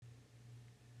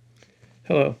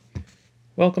Hello.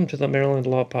 Welcome to the Maryland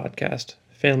Law Podcast,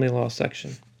 Family Law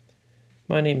section.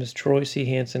 My name is Troy C.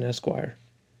 Hansen, Esquire,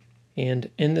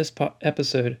 and in this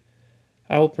episode,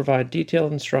 I will provide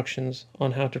detailed instructions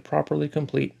on how to properly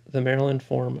complete the Maryland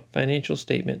Form Financial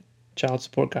Statement Child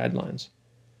Support Guidelines,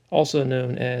 also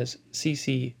known as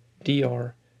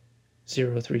CCDR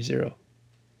 030.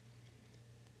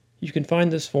 You can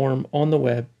find this form on the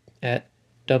web at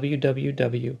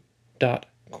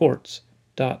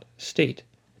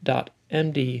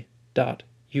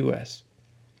www.courts.state.md.us.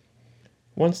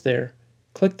 Once there,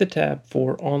 click the tab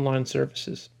for Online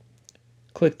Services.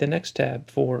 Click the next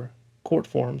tab for Court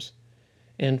Forms,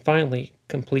 and finally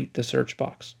complete the search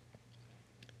box.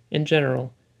 In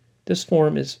general, this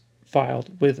form is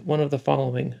filed with one of the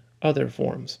following other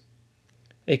forms: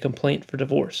 a complaint for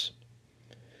divorce,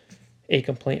 a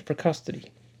complaint for custody,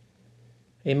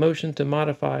 a motion to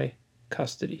modify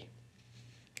custody,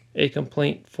 a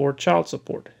complaint for child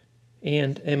support,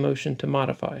 and a motion to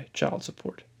modify child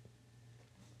support.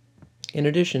 In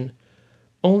addition,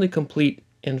 only complete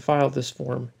and file this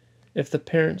form if the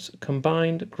parent's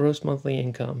combined gross monthly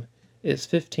income is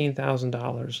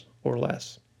 $15,000 or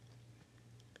less.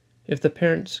 If the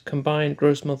parent's combined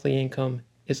gross monthly income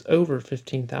is over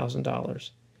 $15,000,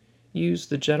 use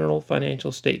the General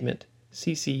Financial Statement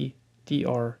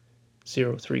CCDR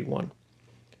 031,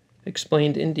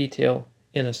 explained in detail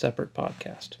in a separate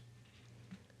podcast.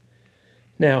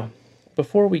 Now,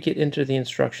 before we get into the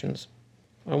instructions,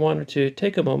 I wanted to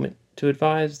take a moment to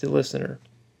advise the listener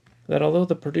that although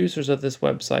the producers of this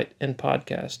website and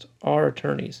podcast are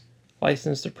attorneys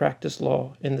licensed to practice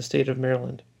law in the state of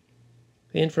Maryland,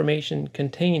 the information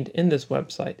contained in this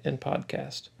website and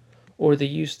podcast, or the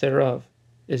use thereof,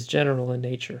 is general in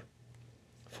nature,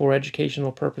 for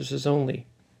educational purposes only,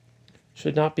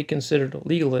 should not be considered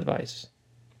legal advice,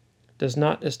 does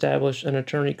not establish an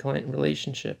attorney-client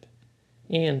relationship,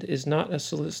 and is not a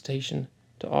solicitation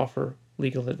to offer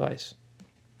legal advice.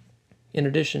 In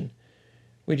addition,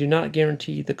 we do not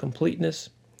guarantee the completeness,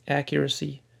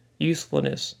 accuracy,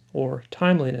 usefulness, or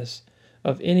timeliness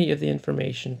of any of the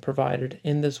information provided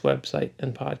in this website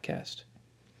and podcast,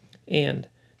 and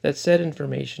that said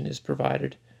information is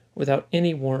provided without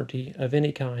any warranty of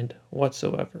any kind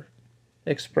whatsoever,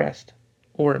 expressed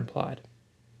or implied.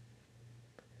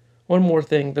 One more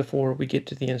thing before we get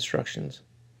to the instructions.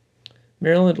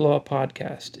 Maryland Law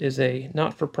Podcast is a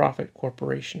not-for-profit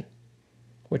corporation,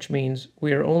 which means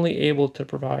we are only able to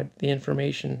provide the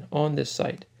information on this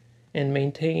site and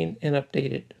maintain and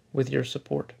update it with your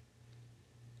support.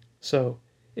 So,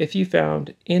 if you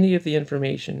found any of the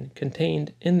information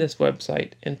contained in this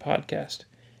website and podcast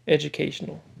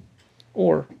educational,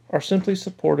 or are simply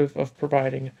supportive of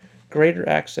providing greater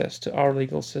access to our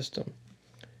legal system,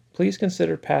 please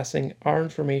consider passing our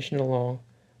information along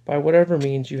by whatever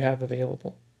means you have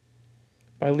available,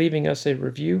 by leaving us a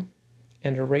review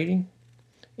and a rating,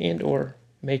 and or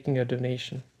making a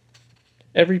donation.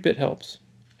 Every bit helps,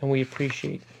 and we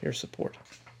appreciate your support.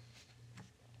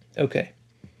 Okay,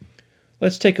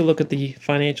 let's take a look at the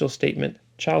Financial Statement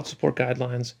Child Support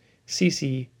Guidelines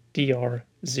CCDR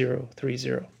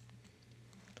 030,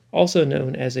 also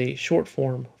known as a short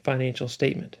form financial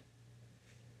statement.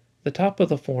 The top of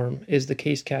the form is the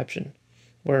case caption,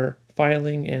 where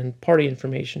filing and party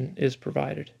information is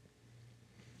provided.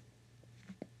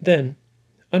 Then,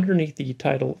 underneath the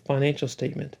title Financial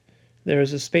Statement, there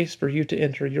is a space for you to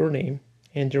enter your name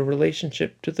and your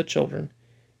relationship to the children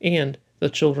and the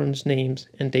children's names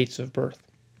and dates of birth.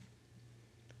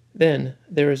 Then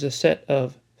there is a set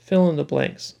of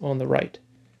fill-in-the-blanks on the right,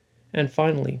 and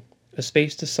finally, a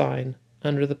space to sign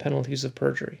under the penalties of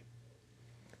perjury.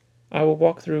 I will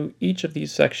walk through each of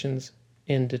these sections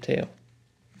in detail.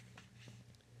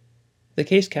 The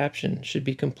case caption should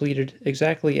be completed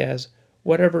exactly as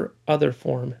whatever other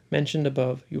form mentioned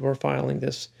above you are filing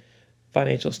this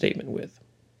financial statement with.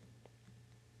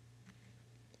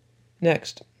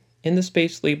 Next, in the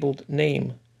space labeled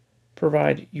Name,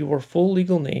 provide your full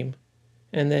legal name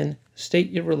and then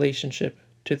state your relationship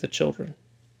to the children.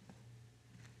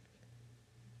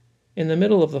 In the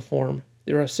middle of the form,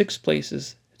 there are 6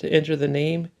 places to enter the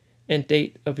name and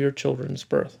date of your children's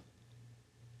birth.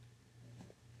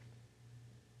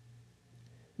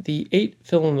 The 8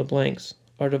 fill-in-the-blanks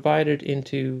are divided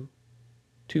into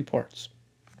 2 parts.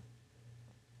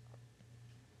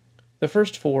 The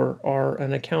first 4 are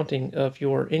an accounting of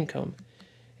your income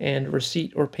and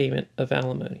receipt or payment of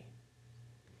alimony.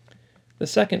 The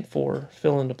second 4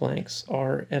 fill-in-the-blanks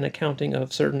are an accounting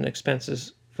of certain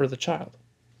expenses for the child.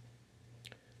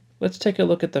 Let's take a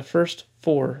look at the first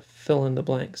 4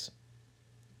 fill-in-the-blanks.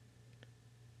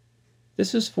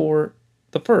 This is for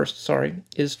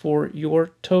is for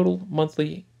your total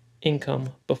monthly income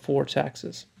before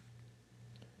taxes.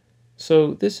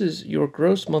 So this is your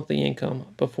gross monthly income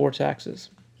before taxes.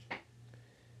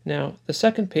 Now, the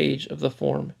second page of the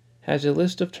form has a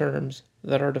list of terms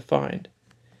that are defined,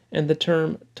 and the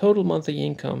term total monthly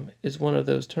income is one of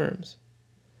those terms.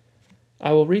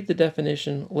 I will read the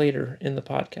definition later in the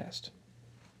podcast.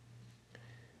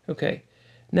 Okay,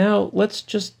 now let's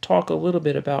just talk a little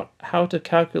bit about how to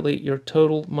calculate your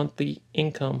total monthly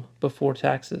income before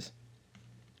taxes.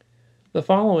 The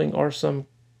following are some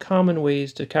common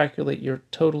ways to calculate your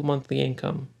total monthly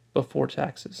income before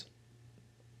taxes.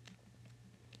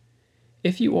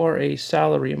 If you are a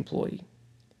salary employee,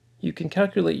 you can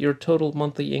calculate your total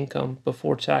monthly income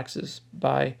before taxes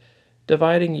by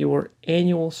dividing your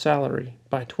annual salary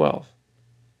by 12.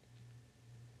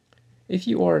 If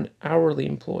you are an hourly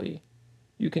employee,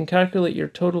 you can calculate your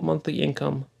total monthly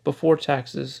income before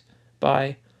taxes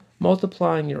by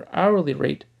multiplying your hourly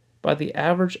rate by the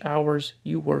average hours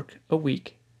you work a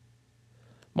week.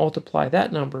 Multiply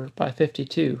that number by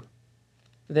 52,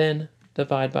 then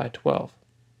divide by 12.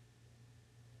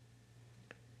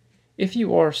 If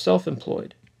you are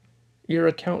self-employed, your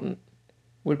accountant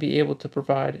would be able to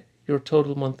provide your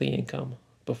total monthly income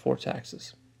before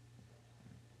taxes.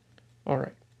 All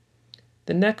right.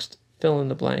 The next fill in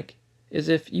the blank is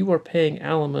if you are paying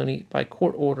alimony by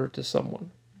court order to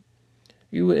someone.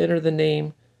 You would enter the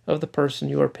name of the person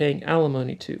you are paying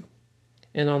alimony to,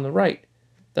 and on the right,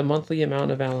 the monthly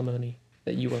amount of alimony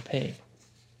that you are paying.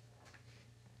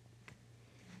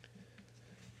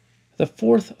 The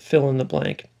fourth fill in the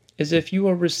blank is if you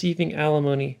are receiving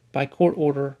alimony by court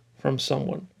order from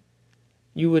someone.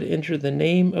 You would enter the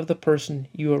name of the person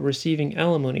you are receiving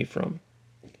alimony from,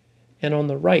 and on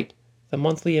the right, the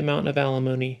monthly amount of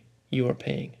alimony you are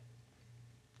paying.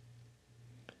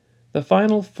 The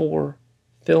final four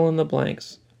fill in the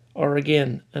blanks are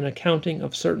again an accounting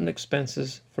of certain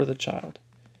expenses for the child,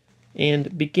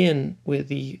 and begin with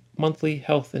the monthly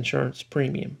health insurance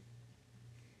premium.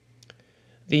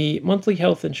 The monthly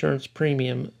health insurance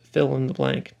premium fill in the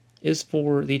blank is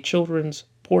for the children's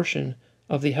portion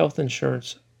of the health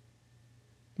insurance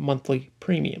monthly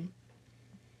premium.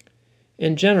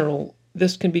 In general,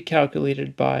 this can be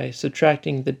calculated by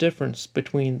subtracting the difference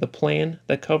between the plan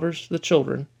that covers the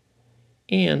children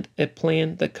and a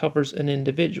plan that covers an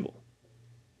individual.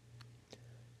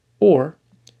 Or,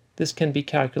 this can be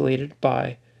calculated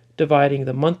by dividing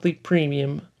the monthly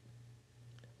premium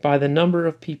by the number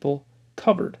of people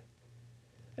covered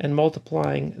and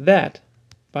multiplying that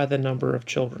by the number of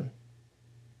children.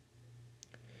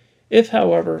 If,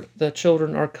 however, the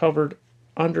children are covered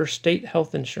under state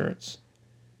health insurance,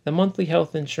 the monthly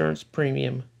health insurance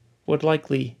premium would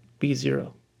likely be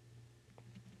 0.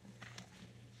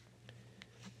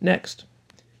 Next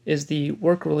is the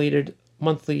work-related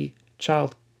monthly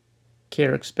child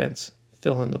care expense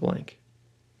fill in the blank.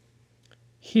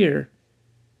 Here,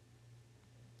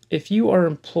 if you are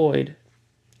employed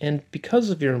and because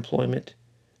of your employment,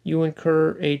 you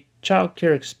incur a child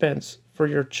care expense for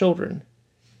your children,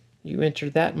 you enter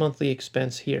that monthly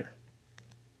expense here.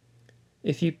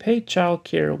 If you pay child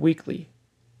care weekly,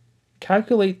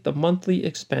 calculate the monthly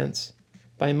expense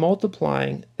by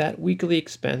multiplying that weekly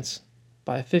expense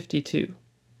by 52,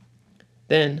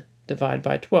 then divide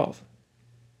by 12.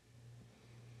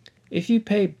 If you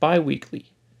pay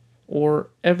bi-weekly or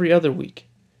every other week,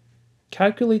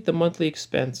 calculate the monthly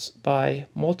expense by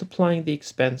multiplying the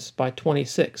expense by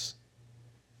 26,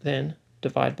 then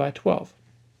divide by 12.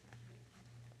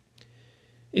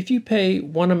 If you pay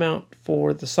one amount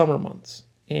for the summer months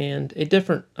and a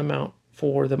different amount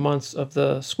for the months of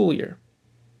the school year,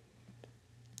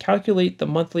 calculate the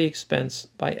monthly expense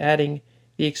by adding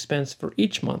the expense for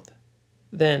each month,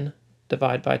 then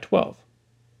divide by 12.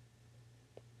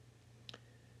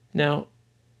 Now,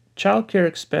 child care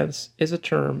expense is a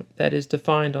term that is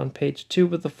defined on page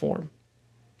 2 of the form,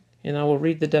 and I will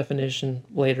read the definition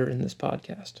later in this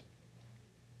podcast.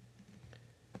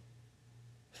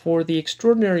 For the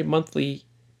extraordinary monthly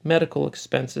medical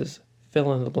expenses,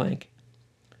 fill in the blank,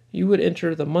 you would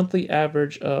enter the monthly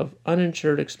average of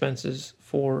uninsured expenses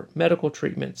for medical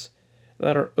treatments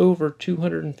that are over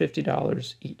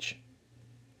 $250 each.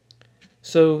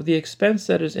 So the expense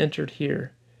that is entered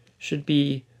here should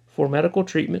be for medical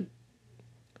treatment,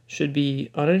 should be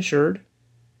uninsured,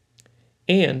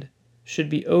 and should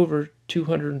be over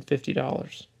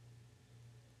 $250.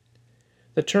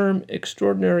 The term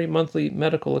extraordinary monthly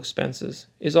medical expenses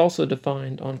is also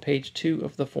defined on page 2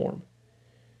 of the form,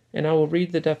 and I will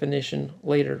read the definition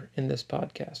later in this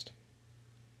podcast.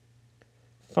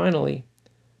 Finally,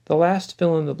 The last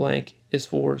fill in the blank is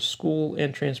for school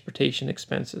and transportation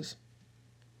expenses.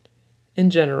 In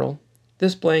general,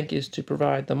 this blank is to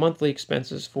provide the monthly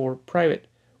expenses for private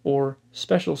or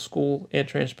special school and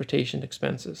transportation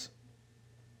expenses.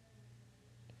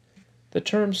 The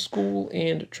term school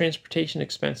and transportation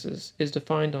expenses is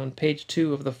defined on page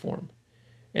 2 of the form,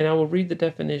 and I will read the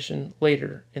definition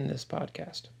later in this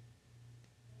podcast.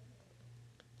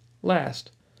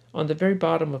 Last, on the very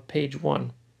bottom of page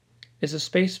 1, is a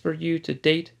space for you to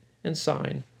date and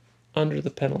sign under the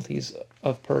penalties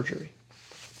of perjury.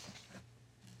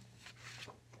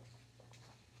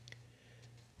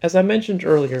 As I mentioned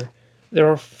earlier, there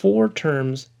are 4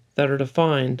 terms that are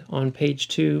defined on page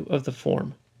 2 of the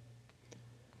form.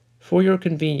 For your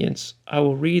convenience, I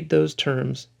will read those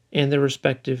terms and their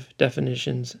respective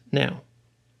definitions now.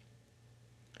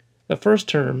 The first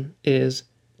term is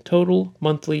total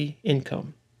monthly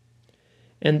income,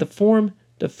 and the form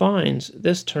defines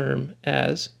this term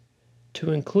as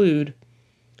to include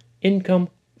income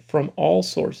from all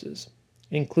sources,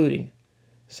 including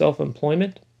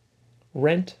self-employment,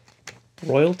 rent,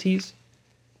 royalties,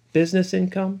 business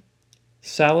income,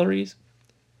 salaries,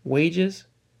 wages,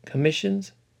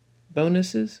 commissions,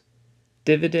 bonuses,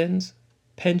 dividends,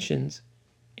 pensions,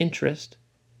 interest,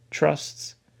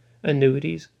 trusts,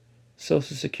 annuities,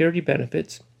 Social Security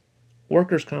benefits,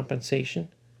 workers' compensation,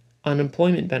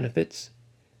 unemployment benefits,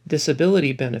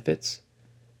 disability benefits,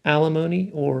 alimony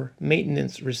or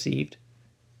maintenance received,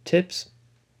 tips,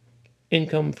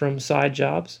 income from side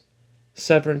jobs,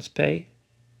 severance pay,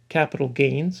 capital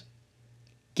gains,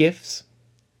 gifts,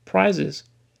 prizes,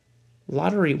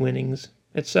 lottery winnings,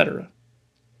 etc.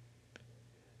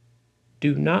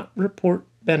 Do not report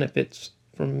benefits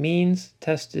from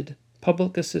means-tested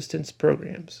public assistance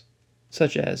programs,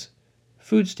 such as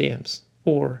food stamps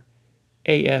or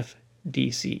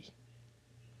AFDC.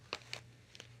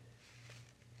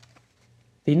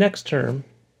 The next term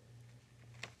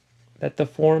that the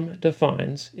form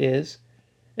defines is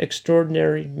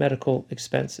extraordinary medical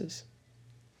expenses.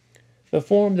 The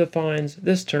form defines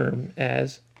this term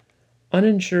as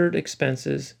uninsured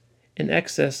expenses in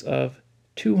excess of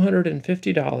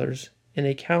 $250 in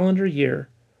a calendar year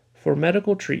for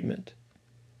medical treatment,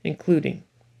 including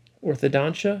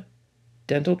orthodontia,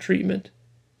 dental treatment,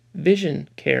 vision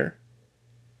care,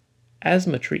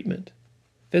 asthma treatment,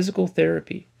 physical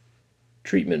therapy,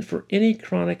 treatment for any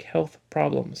chronic health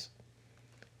problems,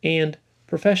 and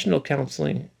professional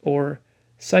counseling or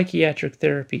psychiatric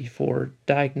therapy for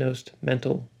diagnosed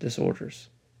mental disorders.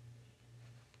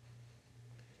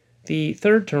 The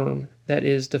third term that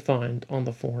is defined on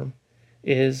the form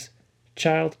is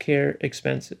child care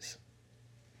expenses.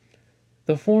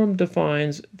 The form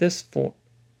defines this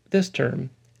term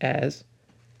as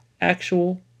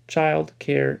actual child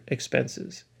care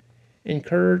expenses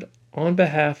incurred on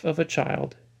behalf of a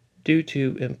child due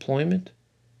to employment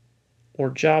or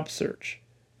job search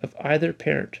of either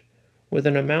parent, with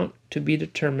an amount to be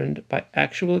determined by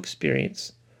actual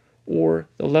experience or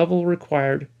the level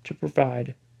required to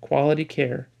provide quality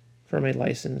care from a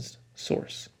licensed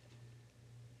source.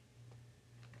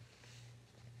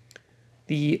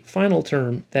 The final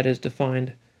term that is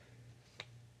defined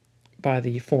by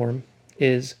the form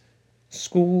is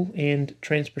school and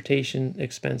transportation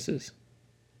expenses.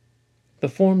 The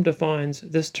form defines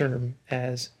this term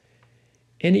as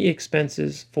any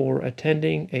expenses for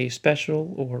attending a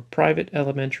special or private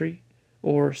elementary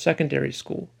or secondary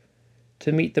school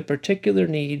to meet the particular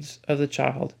needs of the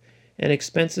child and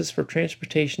expenses for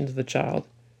transportation of the child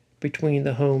between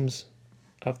the homes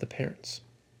of the parents.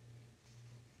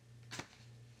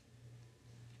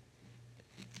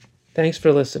 Thanks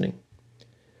for listening.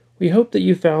 We hope that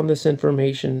you found this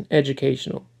information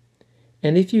educational,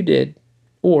 and if you did,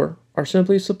 or are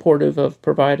simply supportive of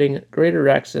providing greater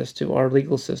access to our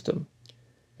legal system,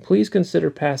 please consider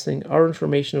passing our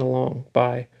information along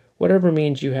by whatever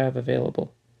means you have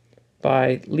available,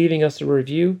 by leaving us a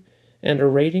review and a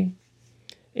rating,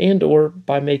 and or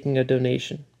by making a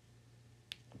donation.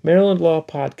 Maryland Law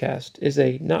Podcast is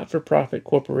a not-for-profit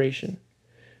corporation,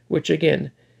 which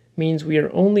again means we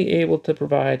are only able to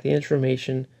provide the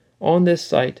information on this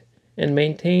site and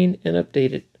maintain and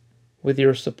update it with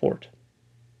your support.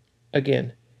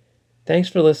 Again, thanks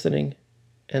for listening,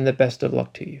 and the best of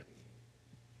luck to you.